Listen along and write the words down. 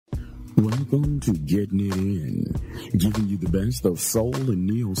Welcome to Getting It In, giving you the best of soul and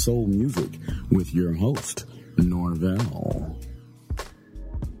neo-soul music with your host, Norvell.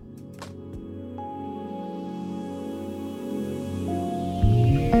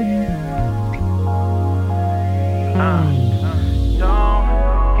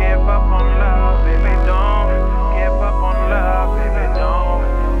 Don't give up on love, baby. Don't give up on love, baby. Don't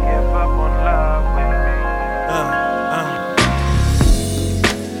give up on love, baby.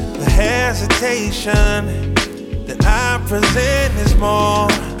 The hesitation that I present is more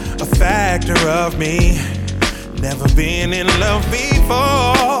a factor of me never being in love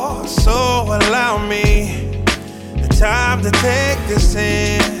before. So allow me the time to take this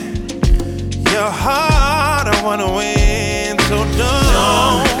in. Your heart, I wanna win. So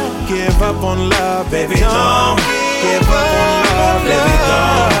don't give up on love, baby. Don't give up on love, baby.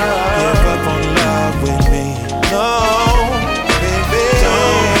 Don't give up on love with me. No, baby.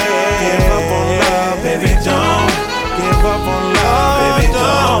 Don't give up on love, baby. Don't give up on love, baby.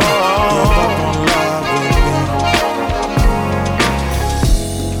 Don't give up on love with me.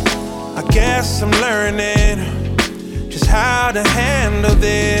 I guess I'm learning just how to handle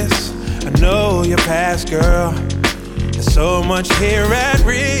this. I know your past, girl. There's so much here at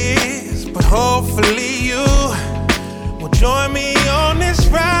risk, but hopefully you will join me on this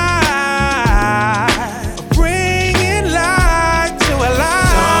ride, bringing light to a life.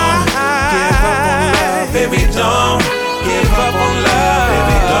 Don't give up on love, baby. Don't give up on love,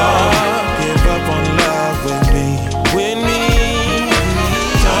 baby. Don't give up on love with me.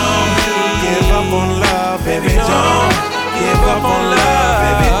 Don't give up on love, baby. Don't give up on love,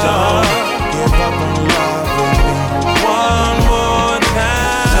 baby. Don't give up on love with me. One more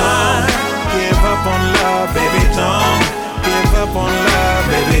time. Don't give up on love, baby. Don't give up on love,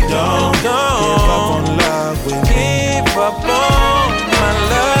 baby. Don't give up on love with me. Give up on my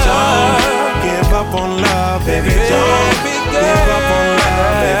love. Don't give up on love, baby. Don't give up on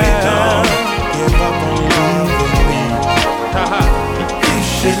love, baby. Don't give up on love with me. You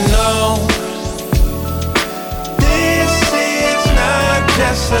should know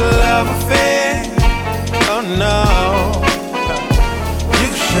just a love affair, oh no. You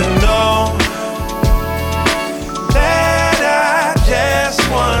should know that I just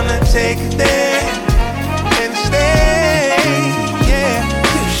wanna take it there and stay, yeah.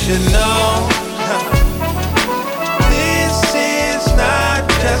 You should know this is not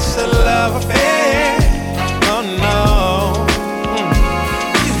just a love affair, oh no.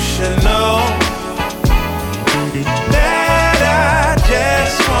 You should know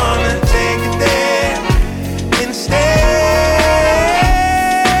just wanna take it there and stay.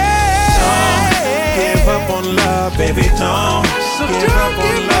 Don't give up on love, baby. Don't give up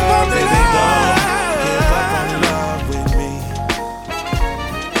on love, baby. Don't give up on love with me.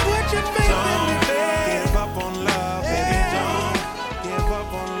 Don't give up on love, baby. Don't give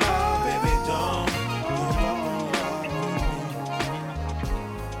up on love, baby. Don't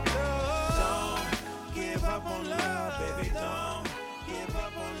give up on love with me. Don't give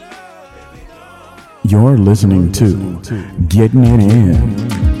up on love, baby. Don't. You're listening to Getting It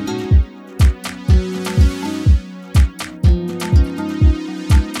In.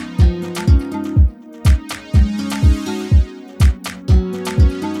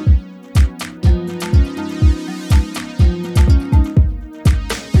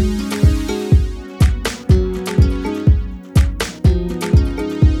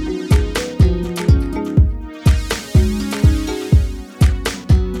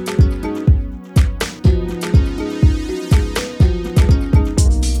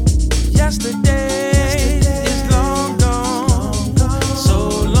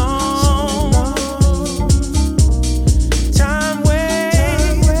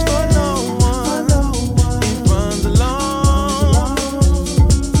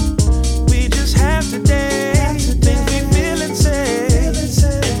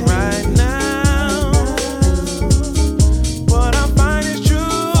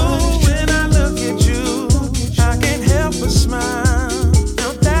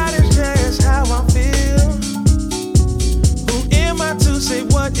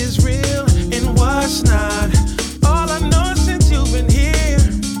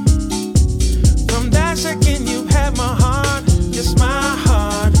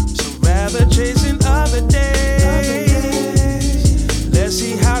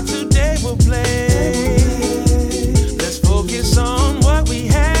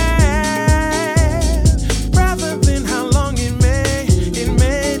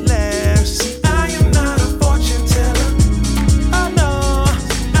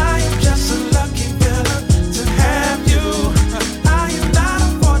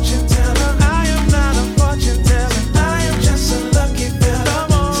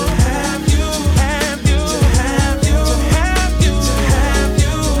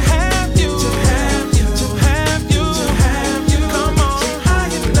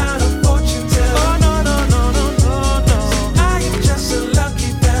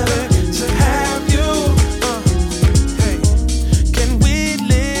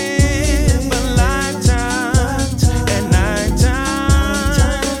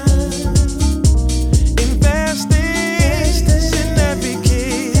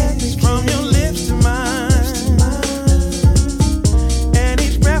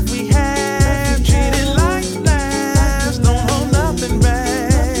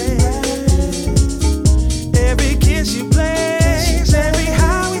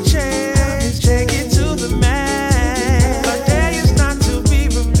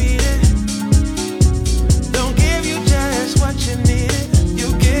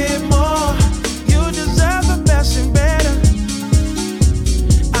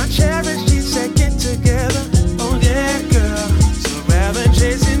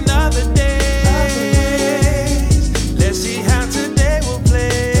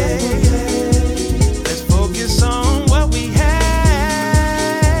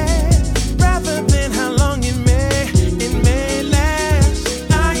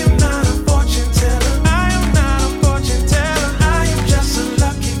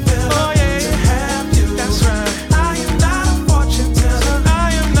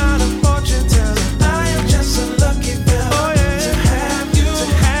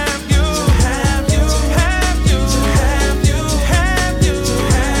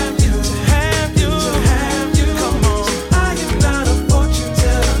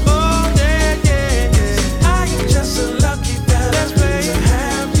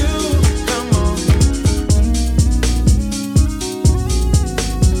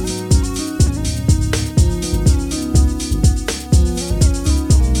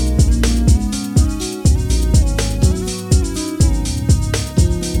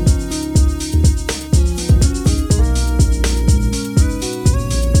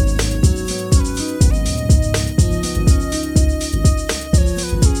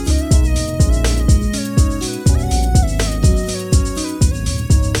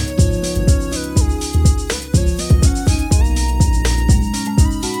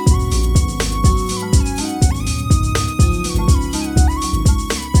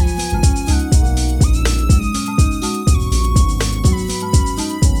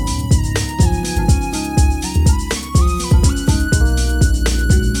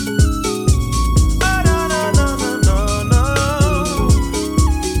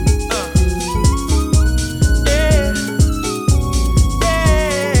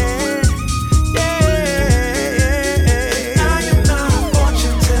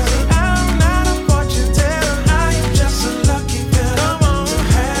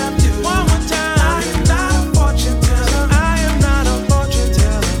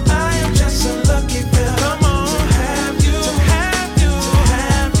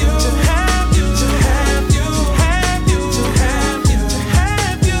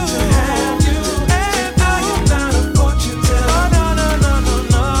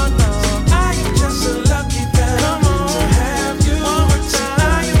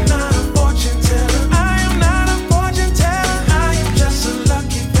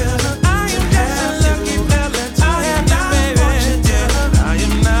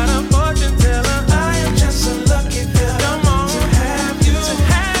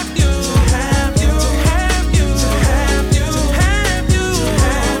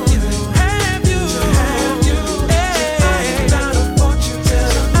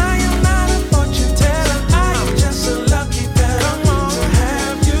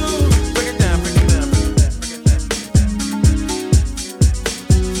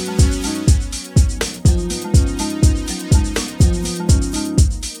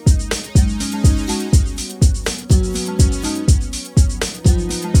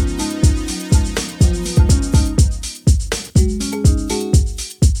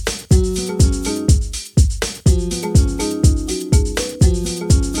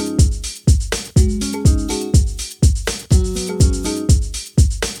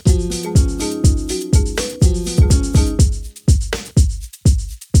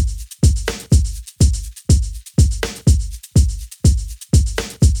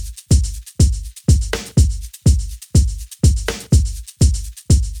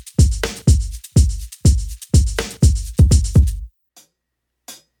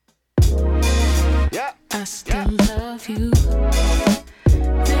 I still love you.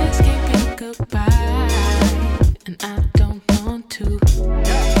 This can't be goodbye, and I don't want to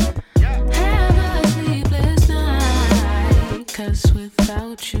have a sleepless night, 'cause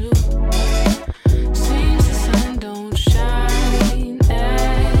without you seems the sun don't shine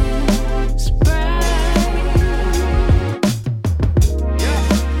as bright.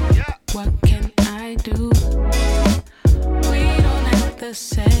 What can I do? We don't have the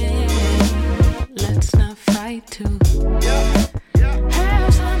same. Let's not fight to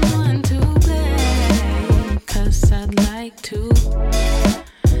have someone to blame, 'cause I'd like to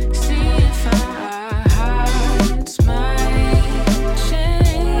see if our hearts might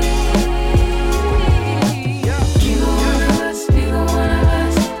change. Neither one of us, neither one of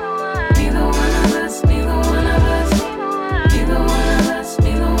us, neither one of us, neither one of us, neither one of us,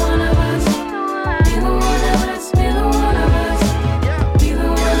 neither one of us, neither one of us, neither one of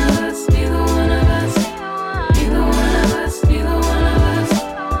us, neither one of us, neither one of us, neither one of us, neither one of us,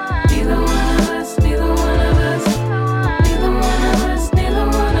 neither one of us, neither one of us, neither one of us, neither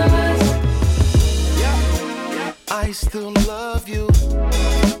one of us. I still love you.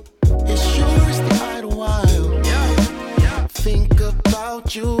 It sure is the idle while. Think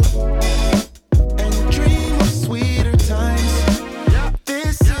about you and dream of sweeter times.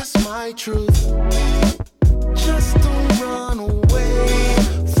 This is my truth. Just don't run away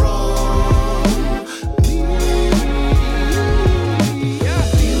from me.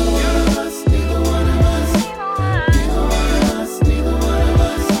 Neither one of us, neither one of us, neither one of us, neither one of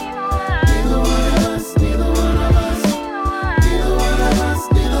us, neither one of us, neither one of us, neither one of us,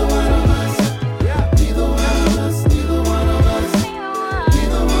 neither one of us, neither one of us, neither one of us, neither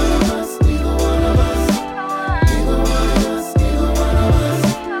one of us, neither one of us, neither one of us, neither one of us,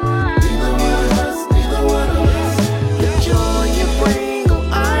 neither one of us, neither one of us. The joy you bring, oh,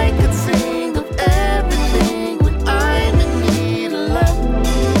 I could sing of everything when I'm in need of love.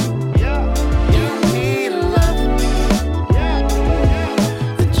 In need of love.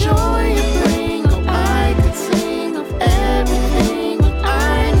 The joy you bring, oh, I could sing of everything when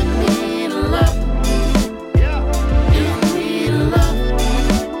I'm in need of love. In need of love.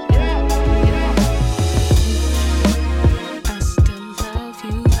 I still love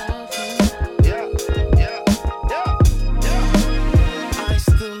you, love you. I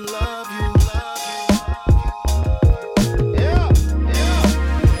still love you, love you.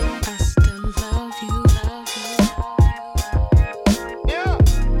 I still love you, love you.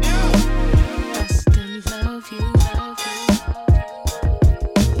 I still love you, love you.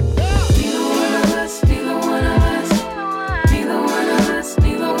 Neither one of us, neither one of us, neither one of us,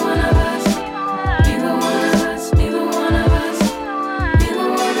 neither one of us, neither one of us, neither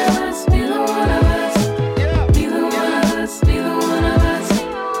one of us, neither one of us, neither one of us, neither one of us,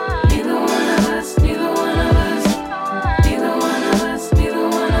 neither one of us, neither one of us, neither one of us, neither one of us, neither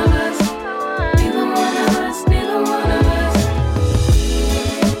one of us, neither one of us, neither one of us.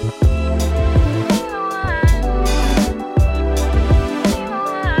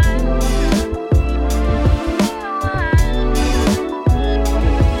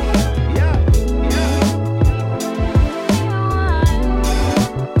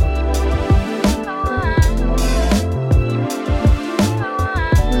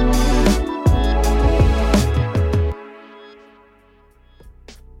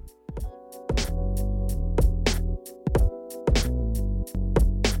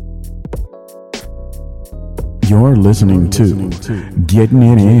 You're listening to Getting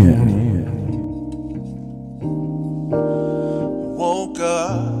It In. Woke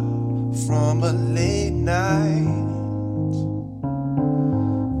up from a late night.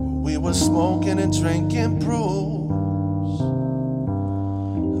 We were smoking and drinking brews,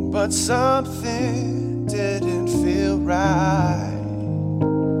 but something didn't feel right,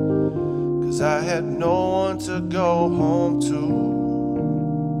 'cause I had no one to go home to.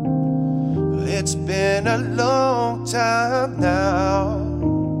 It's been a long time now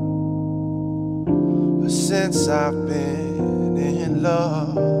since I've been in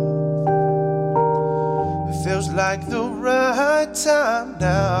love. It feels like the right time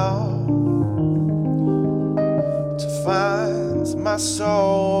now to find my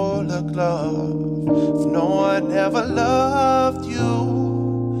soul a glove. If no one ever loved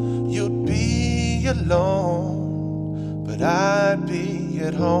you, you'd be alone, but I'd be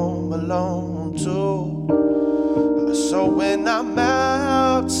at home alone too. So when I'm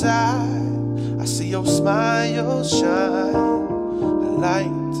outside, I see your smile shine. I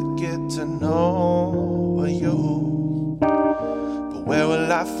like to get to know you, but where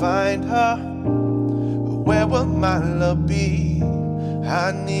will I find her? Where will my love be?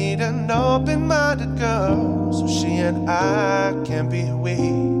 I need an open-minded girl so she and I can be we.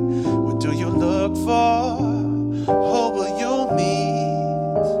 What do you look for? Who will you meet?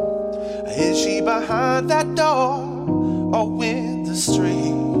 Is she behind that door or in the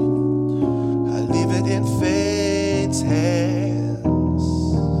street? I leave it in fate's hands,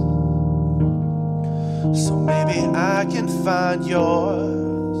 so maybe I can find yours.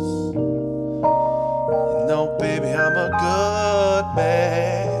 No, baby, I'm a good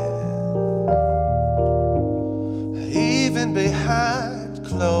man. Even behind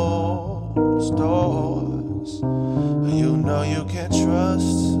closed doors, you know you can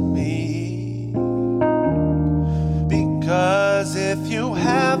trust me. Because if you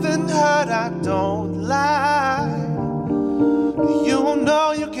haven't heard, I don't lie. You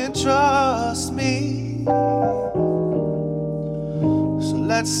know you can trust me. So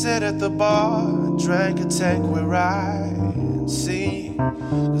let's sit at the bar, drink a tank, we ride and see.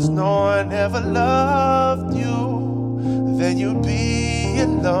 Cause no one ever loved you, then you'd be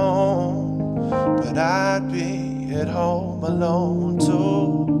alone. But I'd be at home alone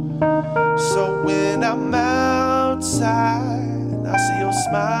too. So when I'm outside, I see your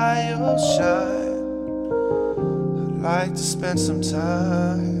smile shine. I'd like to spend some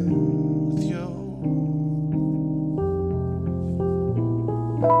time with you.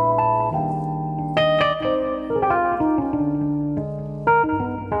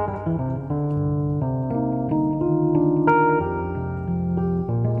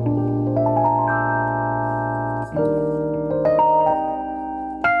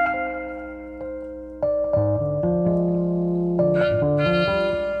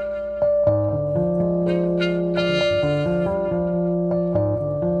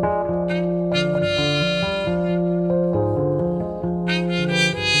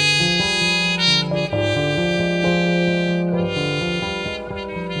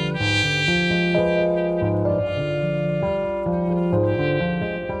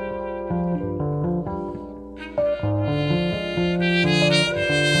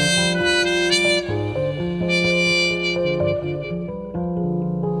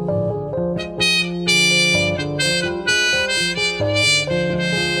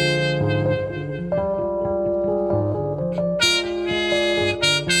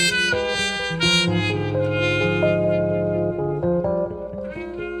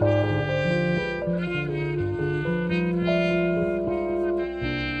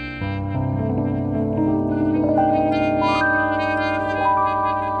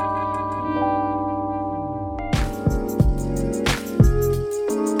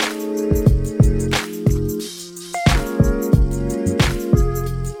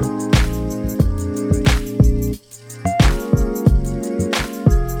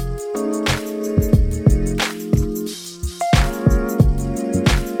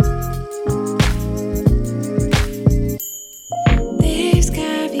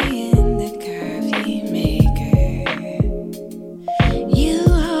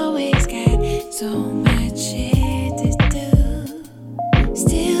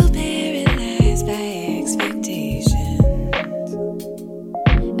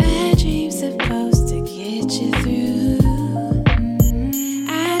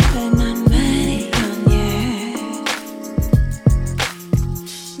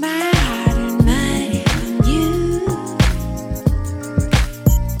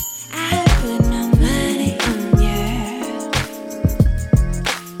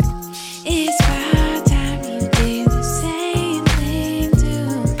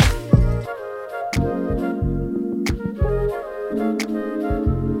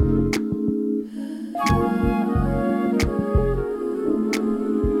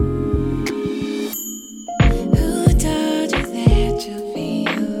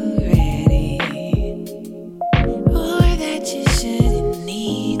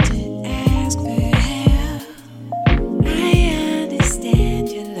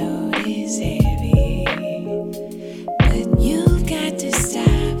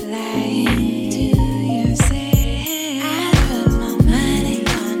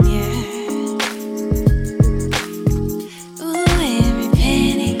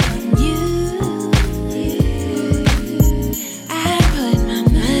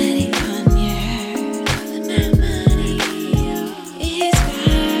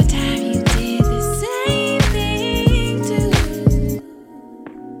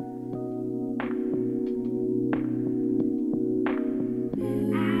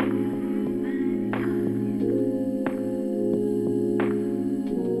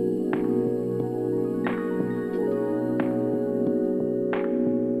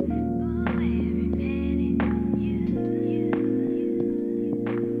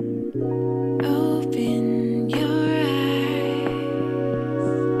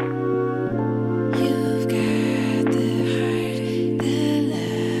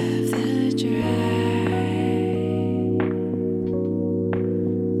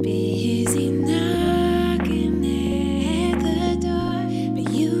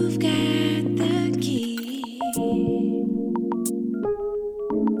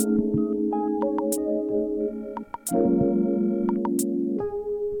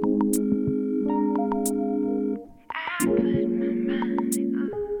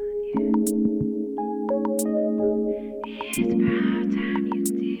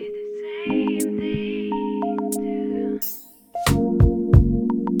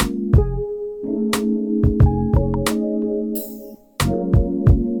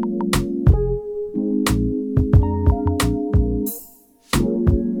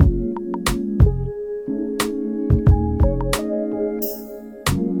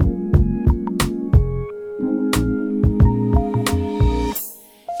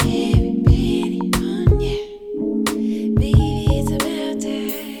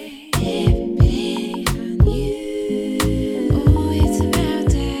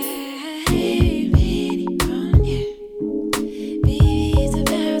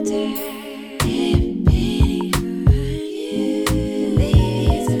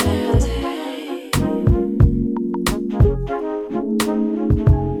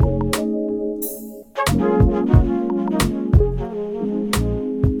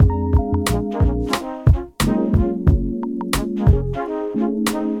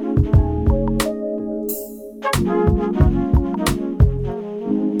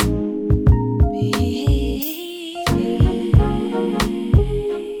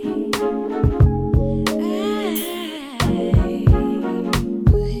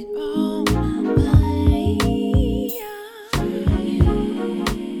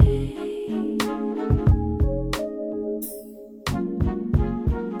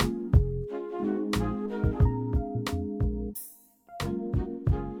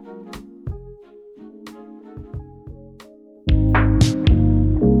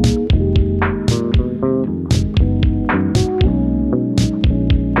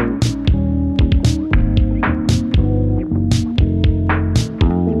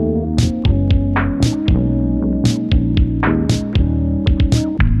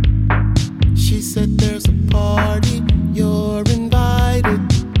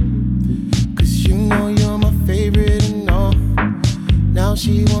 Now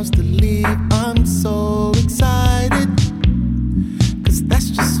she wants to leave. I'm so excited, 'cause that's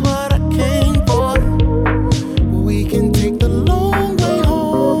just what I came for. We can take the long way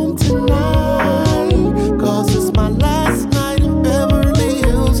home tonight, 'cause it's my last night in Beverly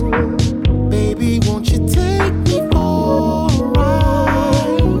Hills. Baby, won't you take me for a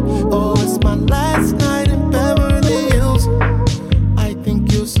ride? Oh, it's my last night in Beverly Hills. I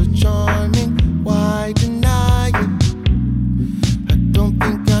think you're so charming, why deny it? I don't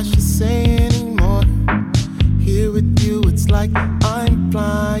think I should say anymore. Here with you, it's like I'm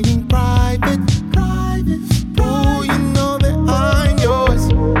flying private. Oh, you know that I'm yours.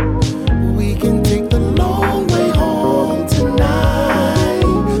 We can take the long way home tonight,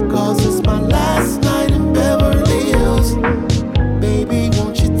 'cause it's my last night in Beverly Hills. Baby,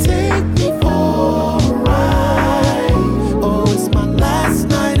 won't you take me for a ride? Oh, it's my last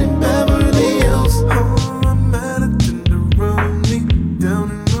night in Beverly Hills. Oh, I met her tenderoni down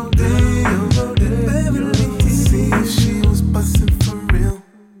in Rodeo. Beverly to see if she was bustin' for real.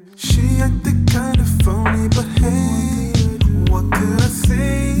 She acted kinda phony, but hey, what could I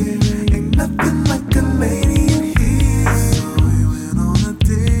say? Ain't nothing like a lady in here. So we went on a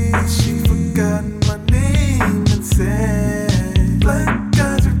date. She forgot my name and said, black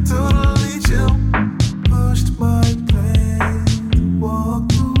guys are totally chill. Pushed my plan,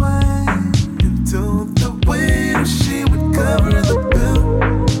 walked away, and told the waiter she would cover the bill,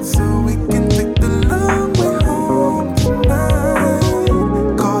 so we can take the long way home tonight,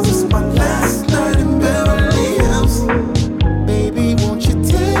 'cause it's my last night in Beverly Hills. Baby, won't you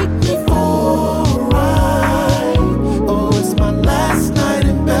take me for a ride? Oh, it's my last night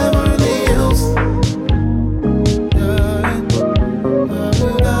in Beverly Hills.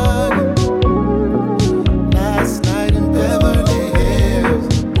 Last night in Beverly Hills.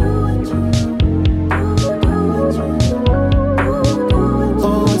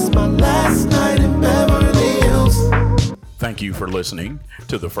 Oh, it's my last night in Beverly Hills. Thank you for listening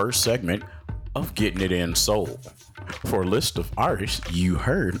to the first segment of Getting It In Soul. For a list of artists you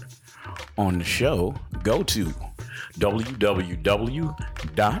heard on the show, go to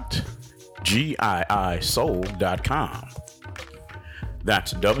www.giisoul.com.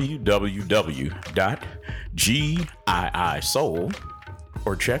 That's www.giisoul,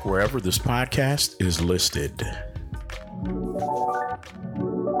 or check wherever this podcast is listed.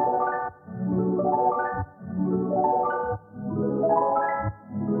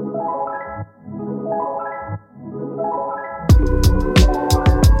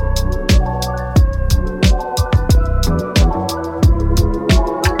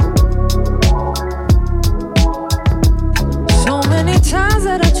 So many times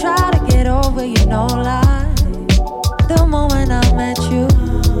that I try to get over you, no lie. The moment I met you,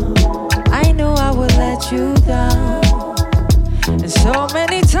 I knew I would let you down. And so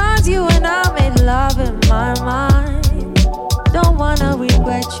many times you and I made love in my mind. Don't wanna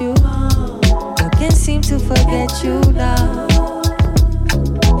regret you, but can't seem to forget you now.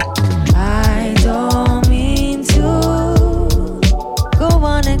 I don't mean to go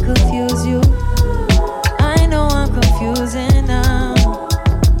on and confuse you. I know I'm confusing now.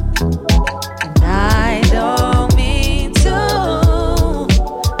 And I don't mean to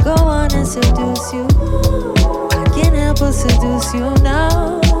go on and seduce you. I can't help but seduce you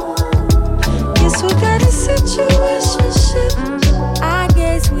now. Guess we got a situationship. I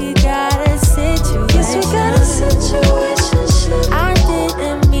guess we got a situation. Guess we got a situationship. I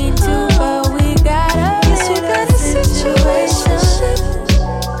didn't mean to, but we got a. Guess we got a situationship.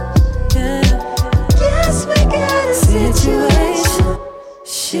 Yeah. Yes, we got a situation.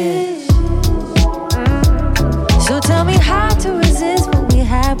 Shit. So tell me how to resist what we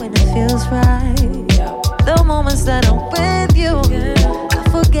have when it feels right. The moments that I'm with you, I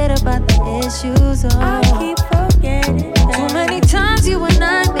forget about the issues. I keep forgetting. Too many times you and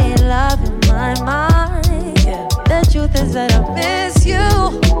I made love in my mind. The truth is that I miss you.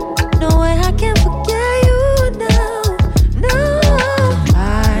 No way I can forget you now. No,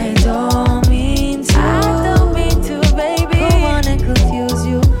 I don't mean to. Baby. Go on and confuse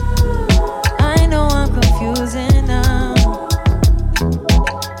you. I know I'm confusing now.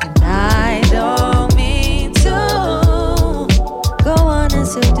 And I don't mean to go on and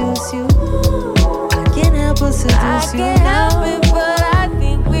seduce you. I can't help but seduce you now. But I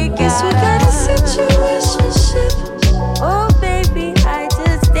think we got. Guess we got a situationship. Oh baby, I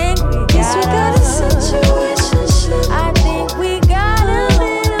just think we got. Guess we got a situationship. I think we got a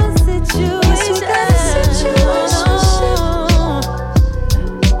little situation. Guess we got a situationship.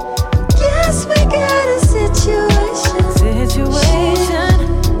 Guess we got a situation.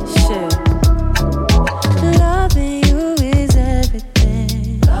 Shit. Loving you is everything.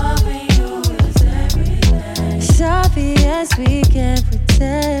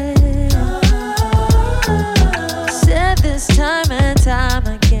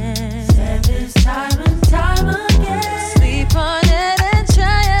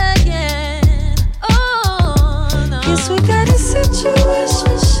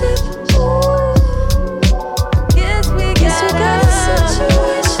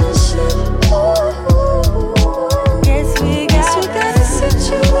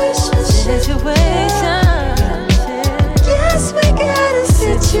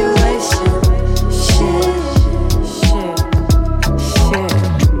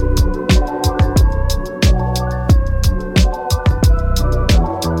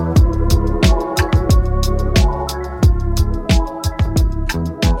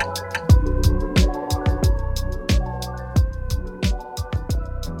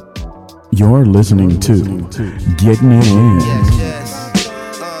 You're listening to Getting It In. Yes, yes.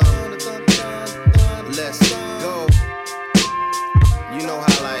 Let's go. You know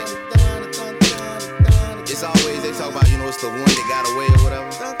how, like, it's always they talk about, it's the one that got away or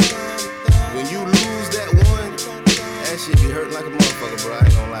whatever. When you lose that one, that shit be hurting like a motherfucker, bro. I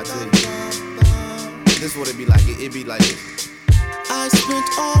ain't gonna lie to you. This is what it be like. It be like this. I spent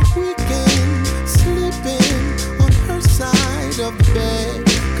all weekend sleeping on her side of the bed,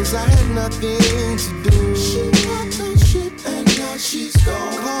 'cause I had nothing to do. She packed her shit and now she's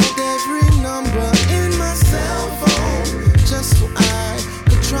gone. Called every number in my cell phone just so I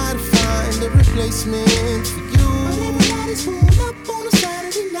could try to find a replacement for you. But everybody's pulled up on a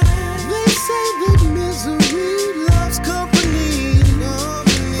Saturday night. They say that misery loves company,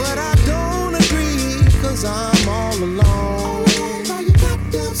 but I don't agree, 'cause I'm all alone. By your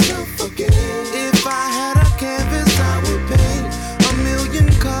goddamn self again. If I had a canvas, I would paint a million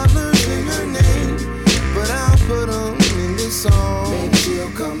colors in her name, but I'll put them in this song. Maybe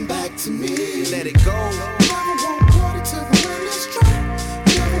she'll come back to me. Let it go. Never want water till the well is dry.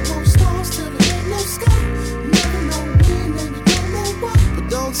 Never want stars till there ain't no sky. Never know when and you don't know why. But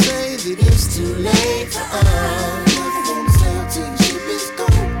don't say that it's too late for us. Never wanna sail till your ship is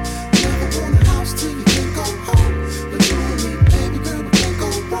gone. Never want a house till you can't go home. But you and me, baby girl, we can't go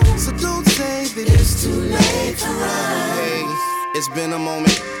wrong. So don't say that it's too late for us. Hey, it's been a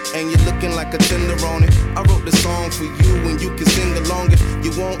moment, and you're looking like a tenderoni. I wrote the song for you, and you can sing along if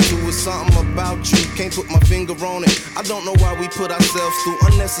you want to. It's something about you, can't put my finger on it. I don't know why we put ourselves through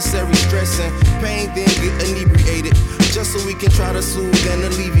unnecessary stress and pain, then get inebriated, just so we can try to soothe and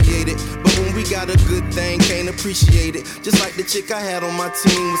alleviate it. But when we got a good thing, can't appreciate it. Just like the chick I had on my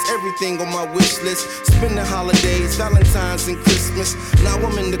team was everything on my wish list. Spending holidays, Valentine's and Christmas. Now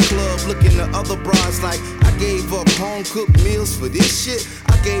I'm in the club looking at other bras like I gave up home cooked meals for this shit.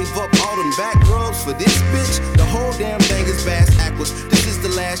 I gave up all them back rubs for this bitch. The whole damn thing is bass backwards. This is the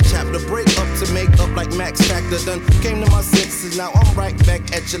last chapter. Break up to make up like Max Factor. Done came to my senses. Now I'm right back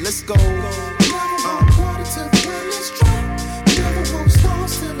at you. Let's go. Never want water till the well is dry. Never want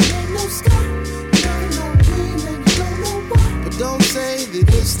stars till there ain't no sky. Never know when and you don't know why. But don't say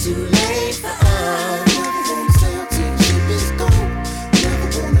that it's too late for us. Never wanna sail till your ship is gone. Never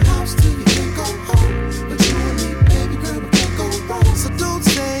want a house till you can't go home. But you and me, baby girl, we can't go wrong. So don't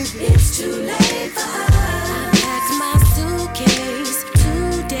say that It's too late for us. I packed my suitcase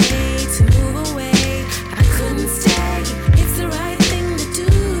today to move away. I couldn't stay. It's the right thing to do.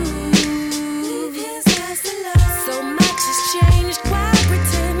 Leave his ass alone. So much has changed. Why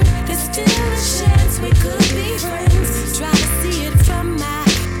pretend? There's still a chance we could be friends. Try to see it from my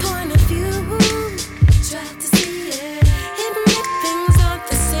point of view. Try to see it. Admit things aren't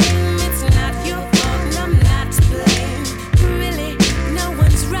the same. It's not your fault, and I'm not to blame. Really, no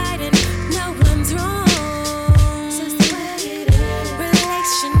one's right and no one's wrong. Just the way it is.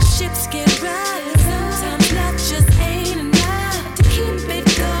 Relationships get rough. Sometimes love just ain't enough to keep it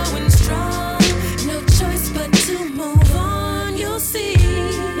going strong. No choice but to move on. You'll see.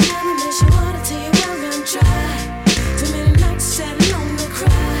 Never miss your water till you run dry. Too many nights sat alone to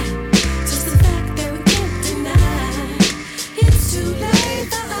cry. Just the fact that we can't deny. It's too late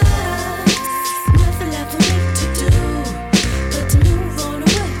for us. Nothing left for me to do but to move on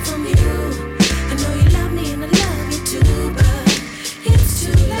away from you. I know you love me and I love you too, but it's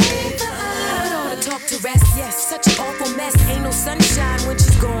too late for us. Put all the talk to rest, yes, such an awful mess. Ain't no sunshine when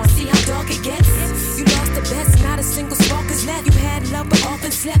she's gone. See how dark it gets? You lost the best, not a single spark is left. You had love but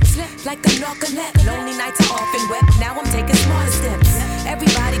often slept like a narcoleptic. Lonely nights I often wept. Now I'm taking smarter steps.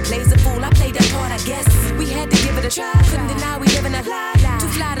 Everybody plays a fool, I played that part, I guess. We had to give it a try. Couldn't deny we living a lie. Too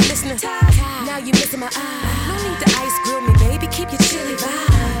fly to listen to. Now you missing my eye. No need to ice grill me, baby. Keep your chili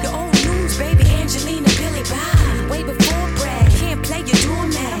vibe. Your old news, baby. Angelina, Billy Bob. Way before Brad. Can't play your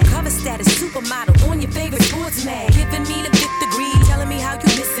doormat. Cover status, supermodel on your favorite sports mag. Giving me the fifth degree, telling me how you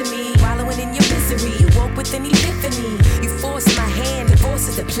missing me. Wallowing in your misery. You woke with an epiphany. You forced my hand, divorce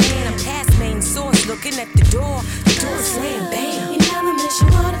is the plan. I'm past main source, looking at the door slam, bam. You never miss your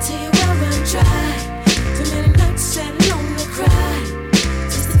water till you run dry. Too many nights sat alone to cry.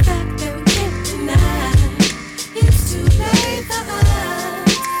 Just the fact that we can't deny. It's too late for us.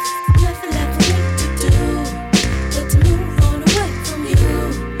 Nothing left for me to do but to move on away from you.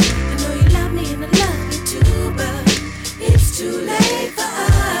 I know you love me and I love you too, but it's too late for us.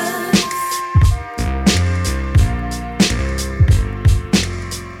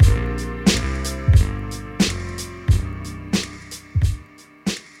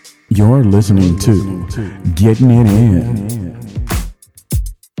 You're listening to Getting It In.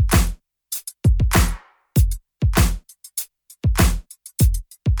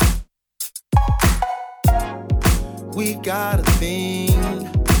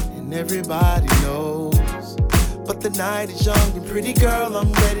 everybody knows. But the night is young and pretty girl,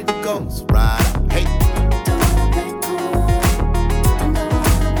 I'm ready to go. So ride out, hey.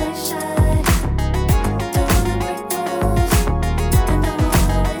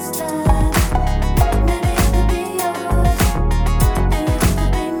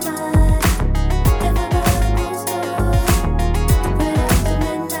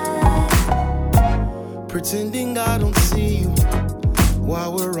 Pretending I don't see you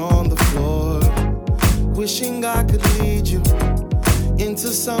while we're on the floor. Wishing I could lead you into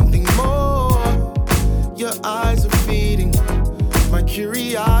something more. Your eyes are feeding my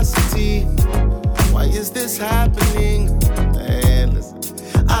curiosity. Why is this happening? Man, listen.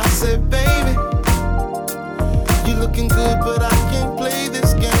 I said, baby, you're looking good, but I can't play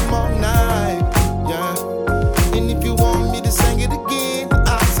this game all night. Yeah. And if you want me to sing it again,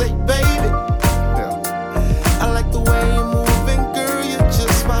 I say, baby, I like the way you're moving, girl, you're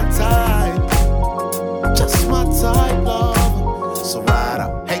just my type. Just my type, love. So ride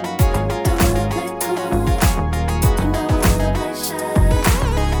out, hey.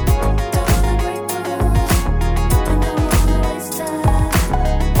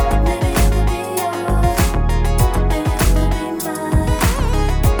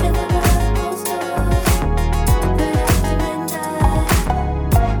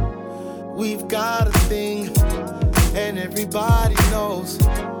 We've got a thing, and everybody knows.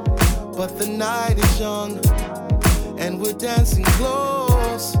 But the night is young, and we're dancing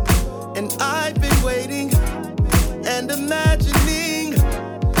close. And I've been waiting and imagining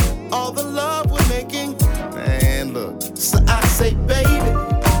all the love we're making. Man, look. So I say, baby,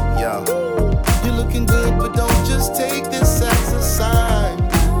 yo, you're looking good, but don't just take this as a sign.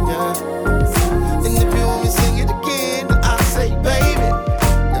 Yeah. And if you want me to sing it again, I say, baby,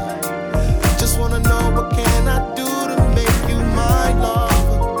 yeah. Just wanna know what can I do to make you my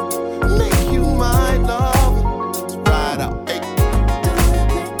lover, make you my lover. Let's ride out, hey.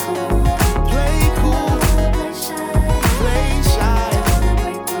 Play cool, play shy.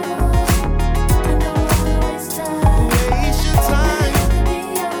 Waste your time,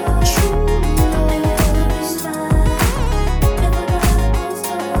 truly yours.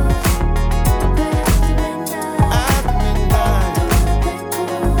 After midnight,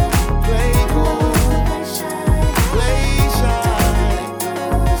 play cool, play shy.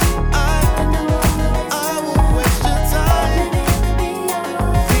 I won't waste your time.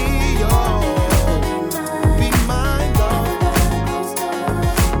 Be yours, be mine, love.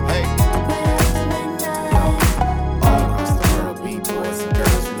 Hey, all across the world, be boys and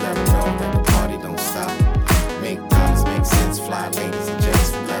girls who let 'em know that the party don't stop. Make dollars make sense, fly ladies and gents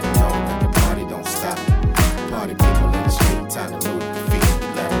who let 'em know that the party don't stop. Party people in the street, time to move your feet.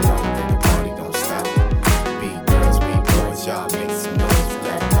 Let 'em know that the party don't stop. Be girls, be boys, y'all make some noise.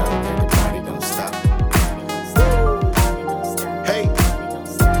 Let 'em know that the party don't stop. Hey.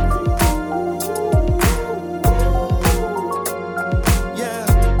 Yeah.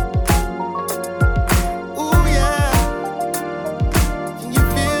 Ooh, yeah. Can you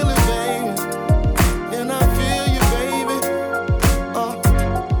feel it, baby? Can I feel you, baby?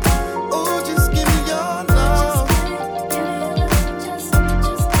 Ooh, just give me your love.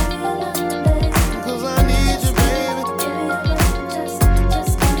 'Cause I need you, baby.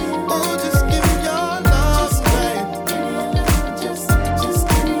 Ooh, just give me your love, baby.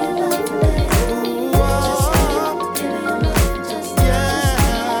 Ooh, yeah.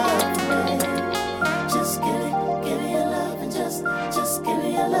 Just give me your love and just give me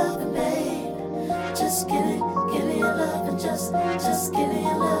your love and babe. Just give me your love and just give me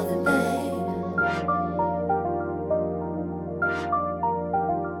your love and babe.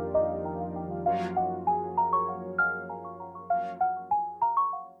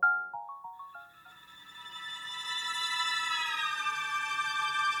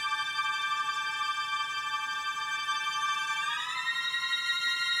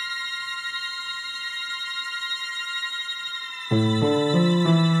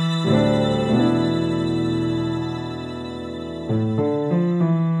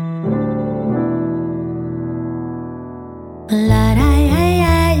 La da ya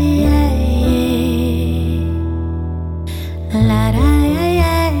ya ya la da ya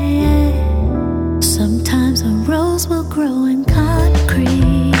ya ya. Sometimes a rose will grow in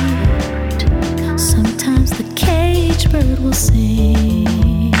concrete. Sometimes the caged bird will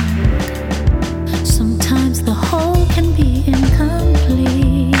sing. Sometimes the whole can be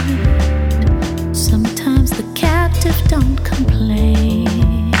incomplete. Sometimes the captive don't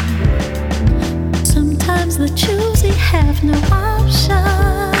complain. Sometimes the choosy have no options.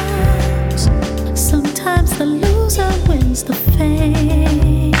 Sometimes the loser wins the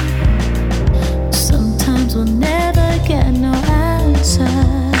fame. Sometimes we'll never get no answers,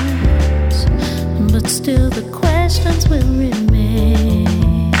 but still the questions will remain.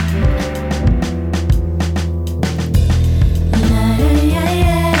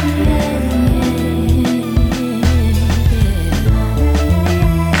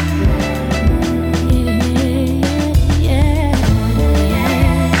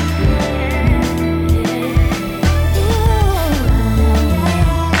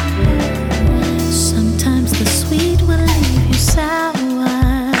 Sometimes the sweet will leave you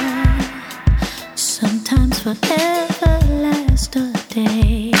sour. Sometimes forever lasts a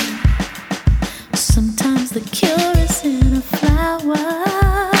day. Sometimes the cure is in a flower.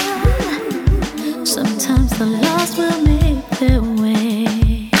 Sometimes the lost will make their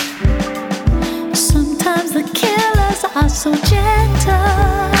way. Sometimes the killers are so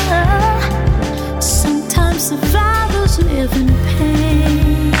gentle. Sometimes survivors live in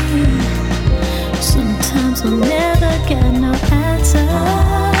pain. Sometimes we'll never get no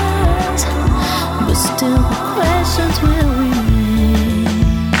answers, but still the questions will remain.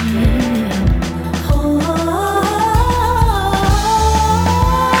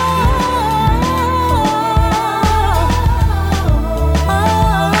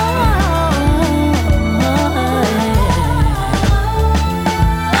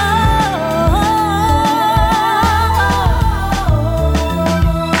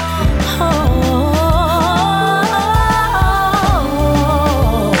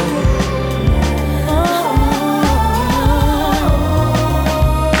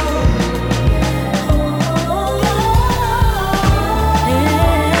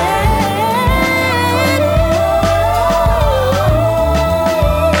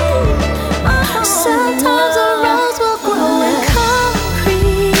 Sometimes the rose will grow in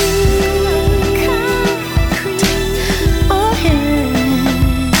concrete. Oh yeah.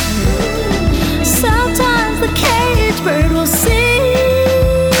 Sometimes the caged bird will sing.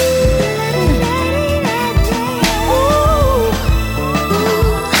 Ooh.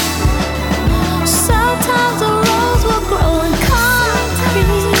 Sometimes the rose will grow in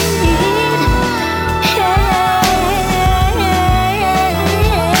concrete.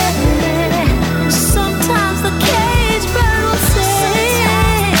 Sometimes the caged bird will sing.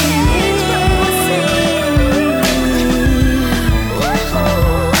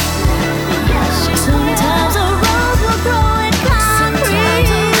 Sometimes a rose will grow in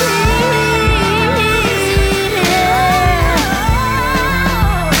concrete.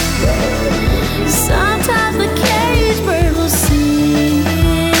 Sometimes the caged bird will sing.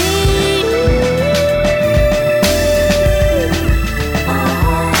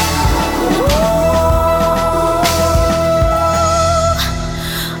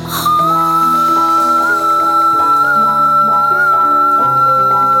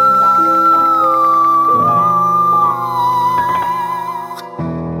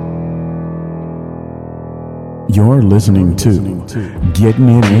 You're listening to Getting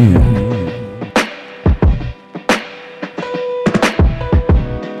It In.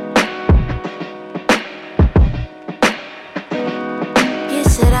 You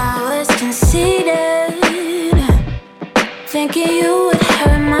said I was conceited, thinking you would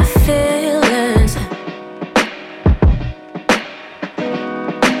hurt my feelings.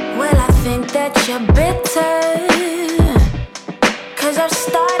 Well, I think that you're bitter, 'cause I've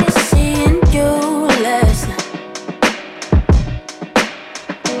started seeing you less.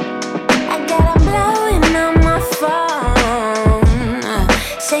 I got 'em blowing on my phone,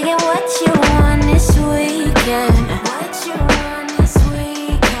 saying what you want this weekend. What you want this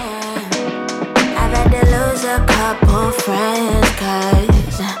weekend. I've had to lose a couple friends,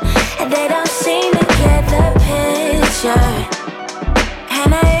 'cause they don't seem to get the picture. And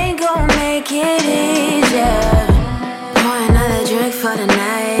I ain't gon' make it easier. Pour another drink for the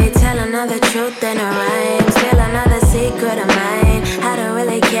night, tell another truth in a rhyme, spill another secret of mine. I don't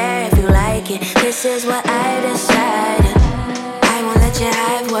really care if you like it, this is what I decided. I won't let you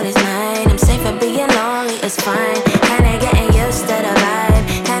have what is mine. I'm safe for being lonely, it's fine. Kinda getting used to the vibe,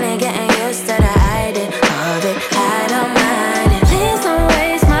 kinda getting used to the idea of it. I don't mind it. Please don't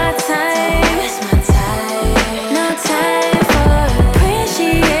waste my time. No time for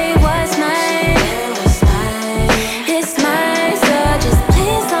appreciate what's mine. It's mine, so just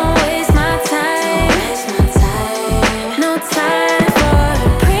please don't waste my time. No time for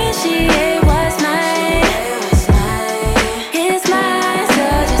appreciate what's mine. It's mine, so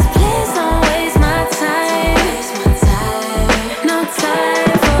just please don't waste my time.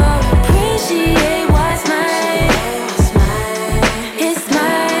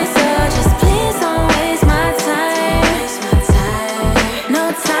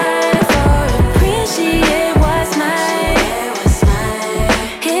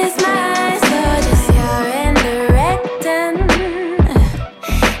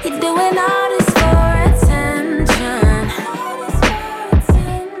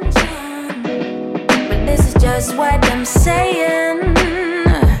 just what I'm saying.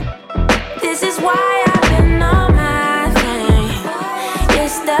 This is why I've been on my thing.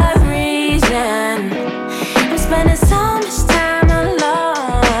 It's the reason I'm spending so much time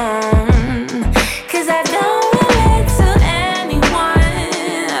alone. 'Cause I don't relate to anyone.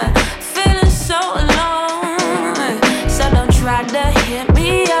 Feeling so alone. So don't try to hit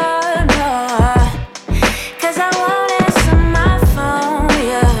me up, no. 'Cause I won't answer my phone,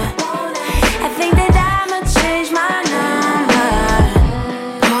 yeah. I think that I'ma change my number.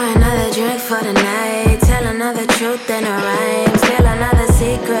 Pour another drink for the night. Tell another truth in a rhyme. Spill another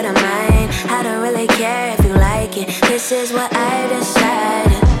secret of mine. I don't really care if you like it. This is what I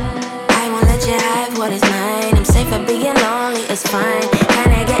decided. I won't let you have what is mine. I'm safe for being lonely, it's fine.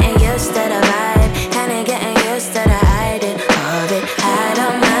 Kinda getting used to the vibe. Kinda getting used to the hiding of it. I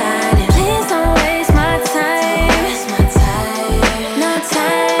don't mind it. Please don't waste my time. No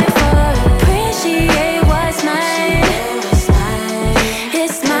time for appreciate what's mine.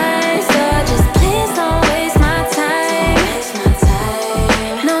 It's mine, so just please don't waste my time.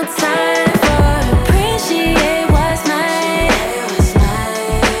 No time for appreciate what's mine.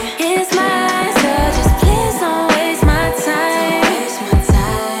 It's mine, so just please don't waste my time.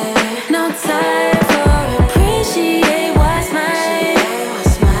 No time for appreciate what's mine.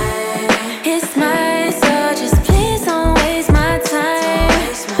 It's mine, so just please don't waste my time.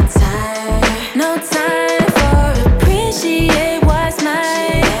 No time for appreciate what's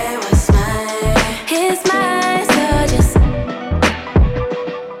mine. It's mine, so just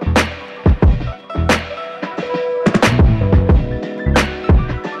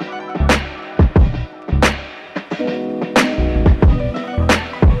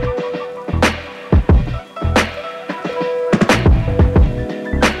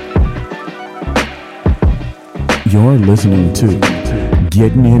You're listening to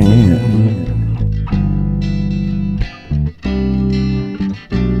Getting It In.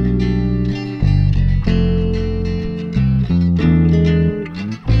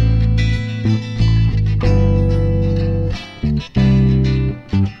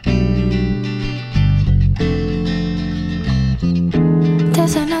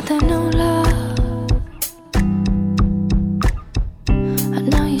 There's another new love. I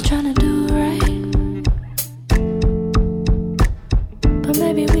know you're trying to do right, but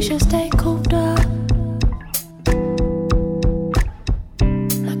maybe we should stay cooped up.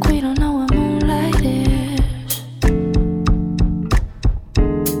 Like we don't know what moonlight is.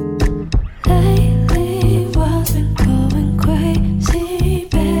 Lately, world's been going crazy,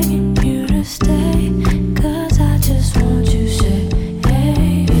 begging you to stay. 'Cause I just want you safe.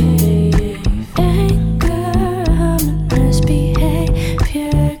 Anger,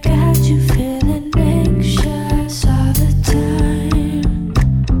 misbehavior got you feeling anxious all the time.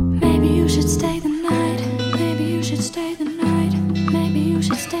 Maybe you should stay the night. Maybe you should stay the night. Maybe you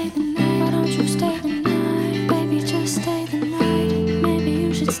should stay the night. Why don't you stay the night? Baby, just stay the night. Maybe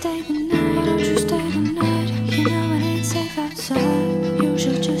you should stay the night. Why don't you stay the night? You know it ain't safe outside. You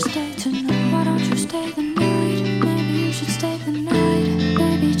should just stay tonight. Why don't you stay the night? Maybe you should stay the night.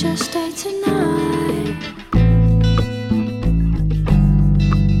 Baby, just stay tonight.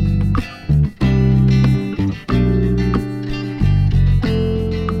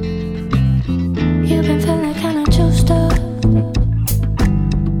 You've been feeling kinda juiced up,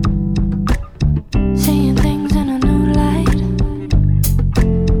 seeing things in a new light.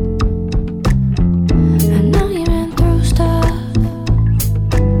 I know you've been through stuff,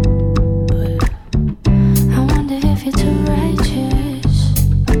 but I wonder if you're too righteous.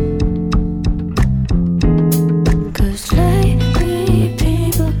 'Cause lately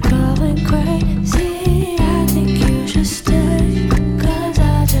people going crazy. I think you should stay. 'Cause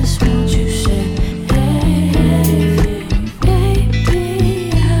I just want you safe. Baby,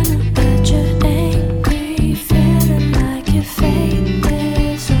 I know that you're angry, feeling like your fate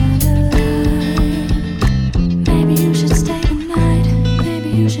is on the line. Maybe you should stay the night. Maybe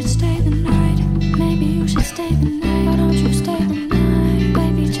you should stay the night. Maybe you should stay the night. Why don't you stay the night?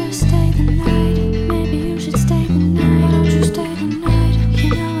 Baby, just stay the night. Maybe you should stay the night. Why don't you stay the night? You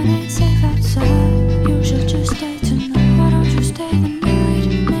know it ain't safe outside. You should just stay tonight. Why don't you stay the night?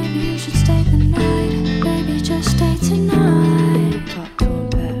 Maybe you should stay the night. Baby, just stay tonight. Talk to him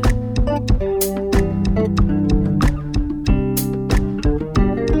back.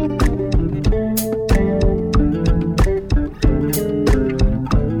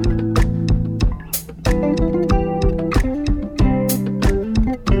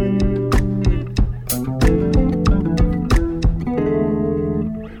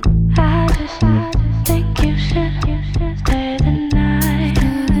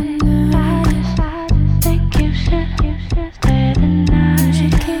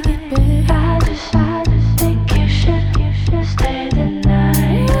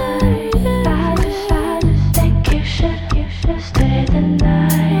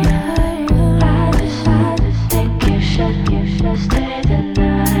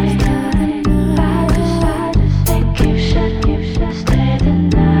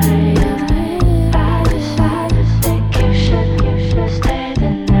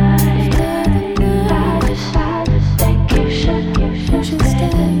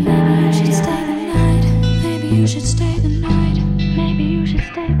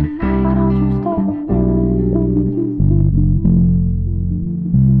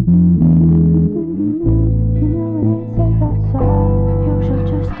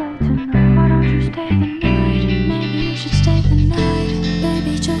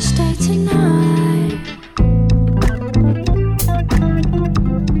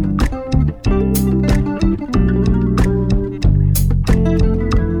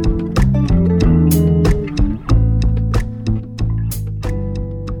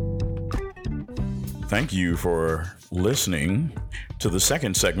 Thank you for listening to the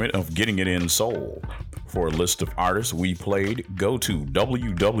second segment of Getting It In Soul. For a list of artists we played, go to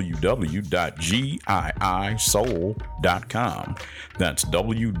www.giisoul.com. That's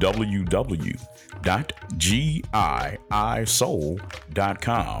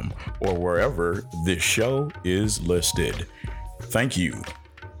www.giisoul.com or wherever this show is listed. Thank you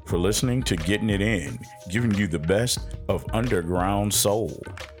for listening to Getting It In, giving you the best of underground soul.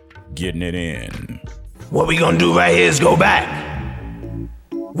 Getting it in. What we gonna do right here is go back.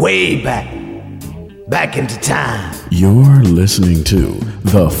 Way back. Back into time. You're listening to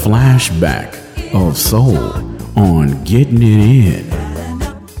the flashback of soul on Getting It In.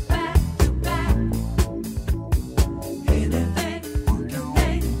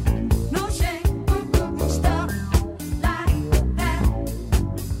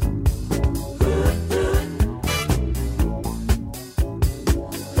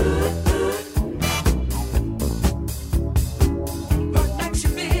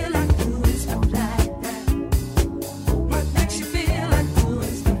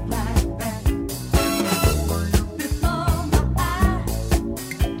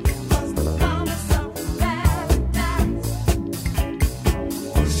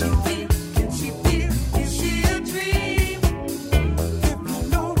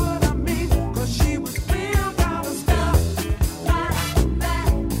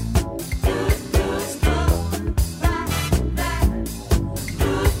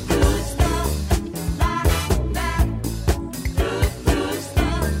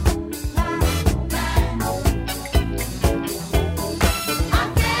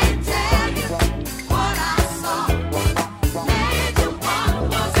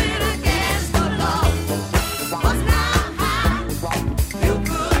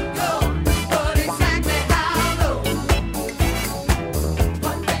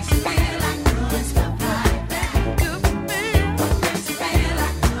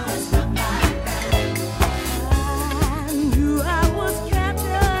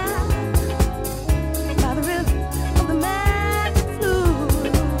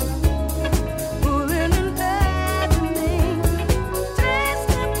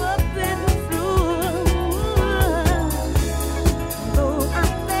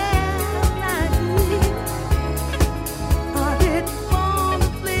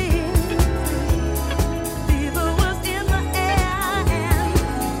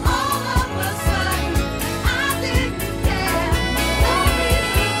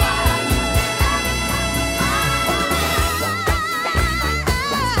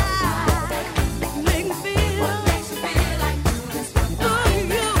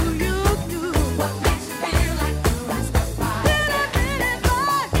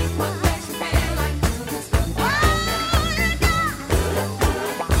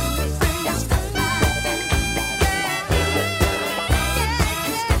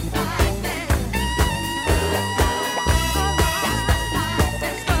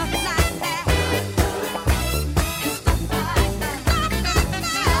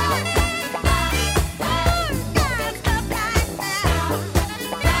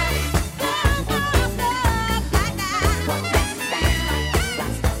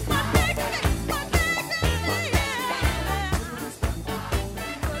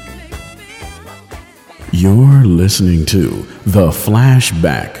 You're listening to the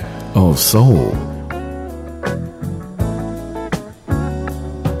flashback of soul.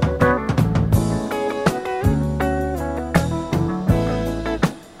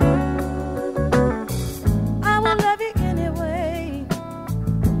 I will love you anyway,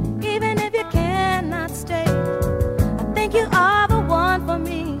 even if you cannot stay. I think you are the one for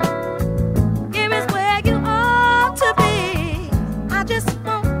me. Here is where you ought to be. I just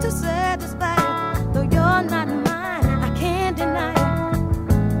want to satisfy you, though you're not mine. I can't deny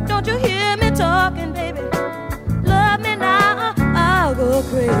it. Don't you hear me talking, baby? Love me now, I'll go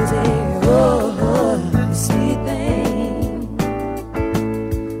crazy. Oh, you sweet thing.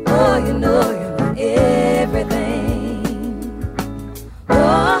 Oh, you know you're my everything.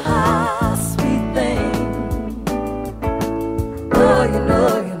 Oh, sweet thing. Oh, you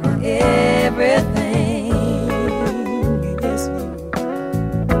know you're my everything. Yes, you.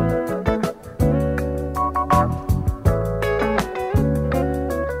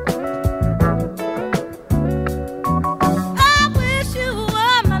 I wish you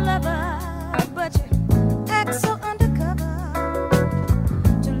were my lover, but you act so undercover.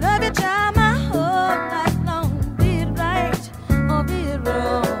 To love you, child, my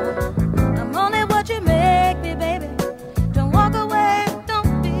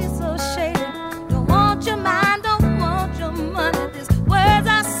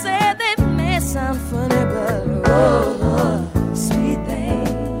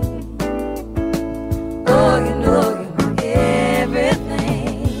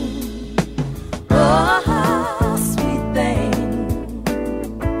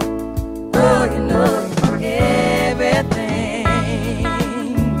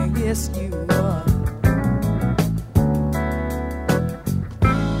Yes, you are.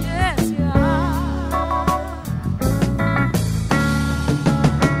 Yes, you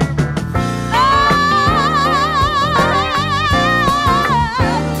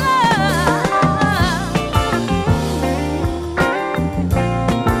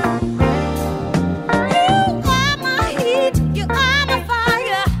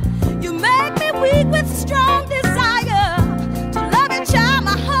strong desire to love and child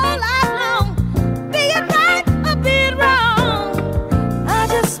my whole life long. Be it right or be it wrong, I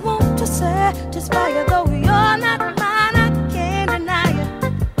just want to satisfy you. Though you're not mine, I can't deny you.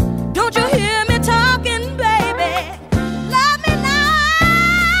 Don't you hear me talking, baby? Love me now.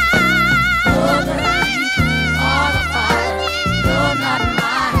 You're the heat or the fire. You're not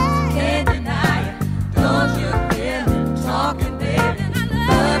mine, can't deny you. Don't you hear me talking, baby?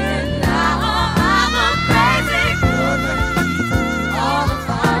 Love me now.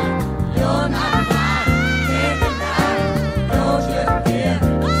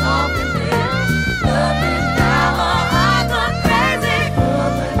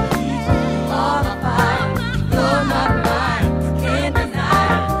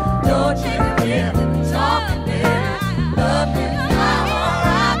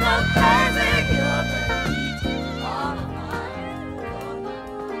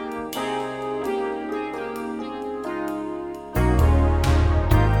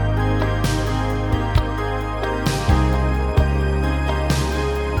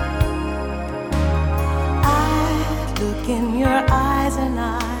 In your eyes and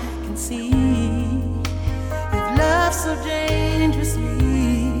I can see you've loved so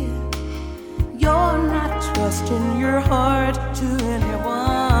dangerously. You're not trusting your heart to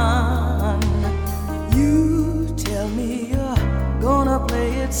anyone. You tell me you're gonna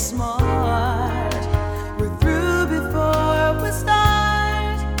play it smart. We're through before we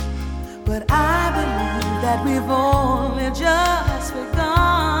start, but I believe that we've only just begun.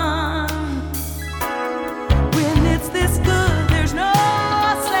 This good, there's no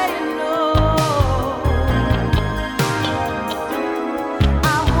saying no. I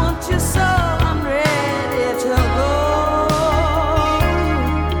want you so I'm ready to go.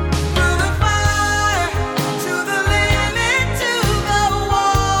 Through the fire, to the limit, to the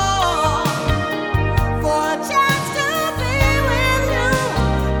wall. For a chance to be with you,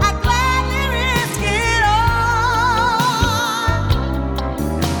 I'd gladly risk it all.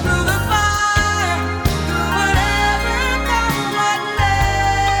 Through the fire, through whatever.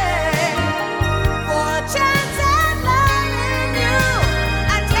 For a chance at loving you,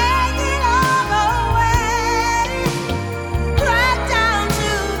 I take it all away, right down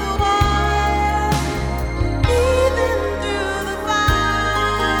to the wire, even through the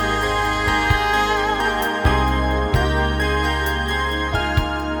fire.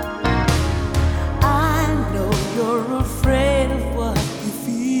 I know you're afraid of what you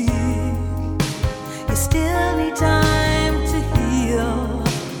feel. You still need time to heal,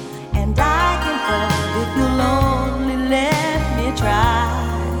 and I can help if you'll only let me try.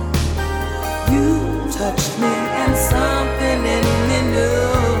 You touched me and something in me knew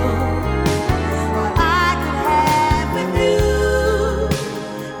what I could have with you.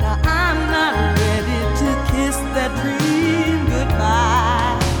 Now I'm not ready to kiss that dream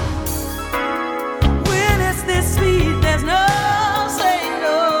goodbye. When it's this sweet, there's no saying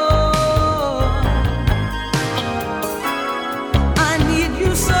no. I need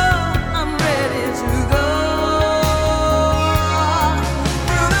you so I'm ready to go.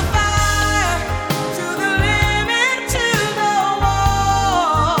 Through the fire, to the limit.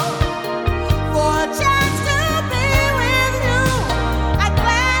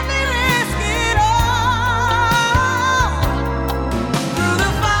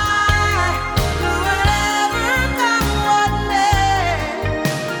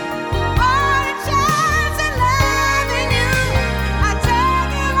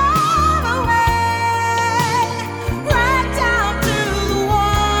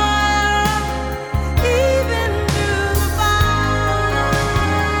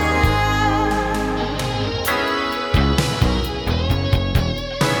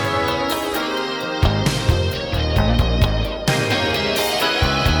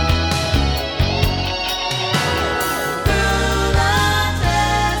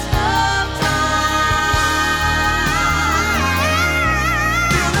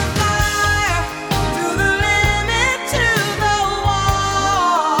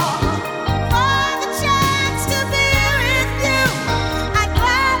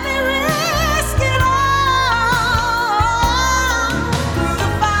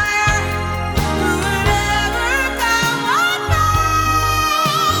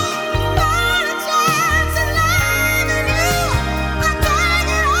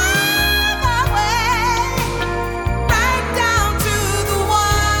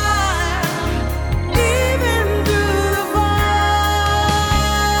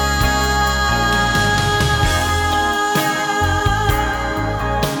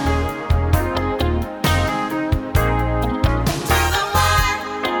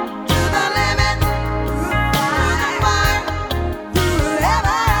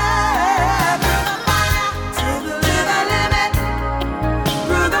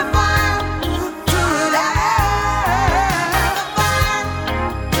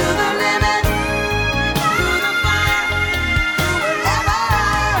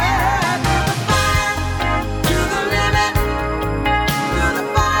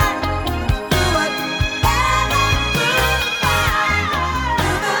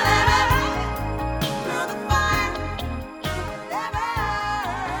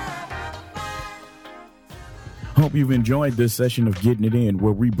 hope you've enjoyed this session of Getting It In,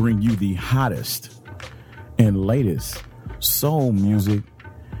 where we bring you the hottest and latest soul music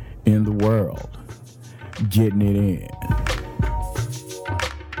in the world. Getting It In.